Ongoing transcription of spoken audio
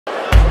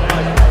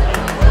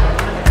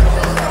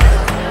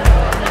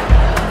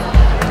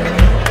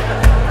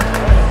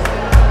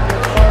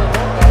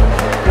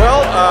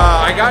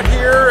I got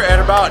here at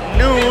about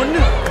noon,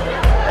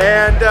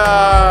 and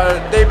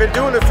they've been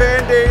doing the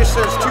fan day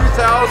since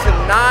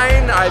 2009.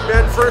 I've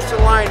been first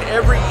in line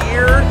every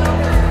year.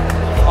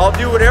 I'll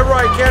do whatever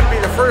I can to be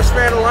the first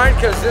fan in line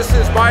because this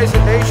is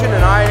Bison Nation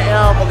and I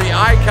am the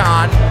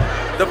icon,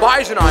 the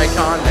Bison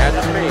icon, that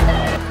is me.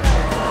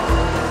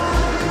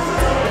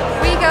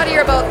 We got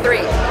here about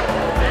 3.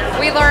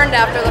 We learned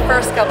after the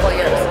first couple of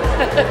years.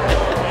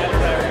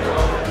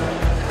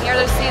 Here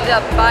to see the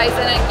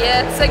Bison and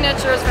get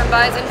signatures from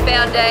Bison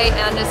Fan Day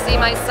and to see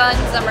my sons,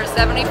 number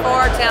 74,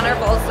 Tanner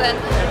Volson,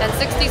 and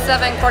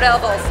 67, Cordell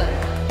Volson.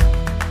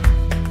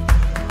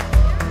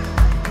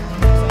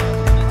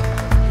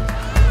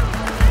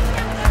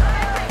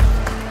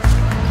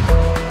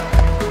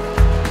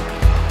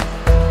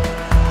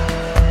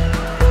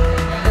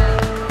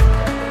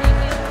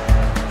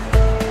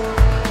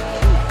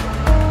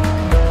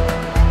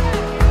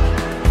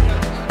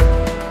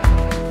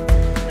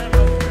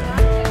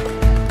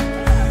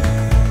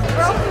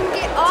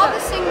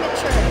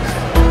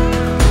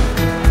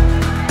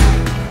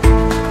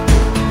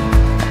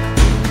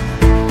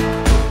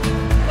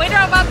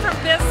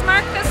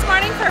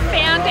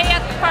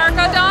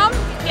 Fargodome,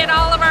 get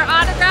all of our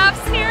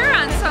autographs here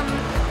and some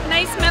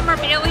nice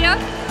memorabilia.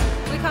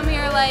 We come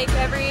here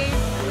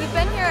we've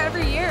been here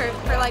every year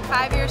for like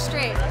 5 years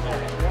straight.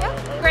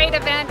 Yeah. Great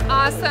event,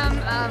 awesome.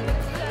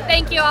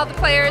 Thank you all the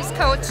players,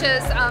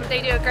 coaches,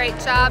 they do a great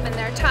job in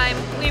their time.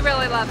 We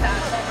really love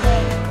that.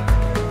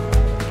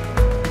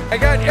 I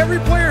got every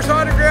player's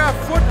autograph,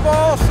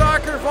 football,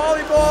 soccer,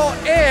 volleyball,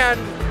 and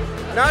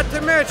not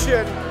to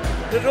mention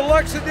the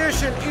deluxe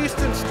edition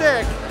Easton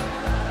Stick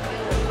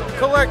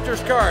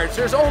collector's cards.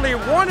 There's only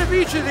one of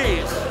each of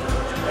these,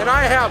 and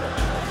I have them.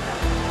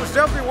 It was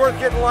definitely worth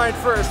getting in line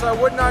first. I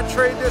would not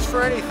trade this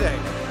for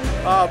anything.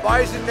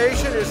 Bison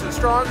Nation is as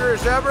stronger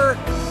as ever,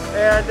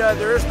 and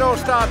there is no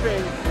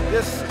stopping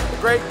this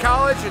great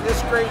college and this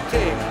great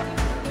team.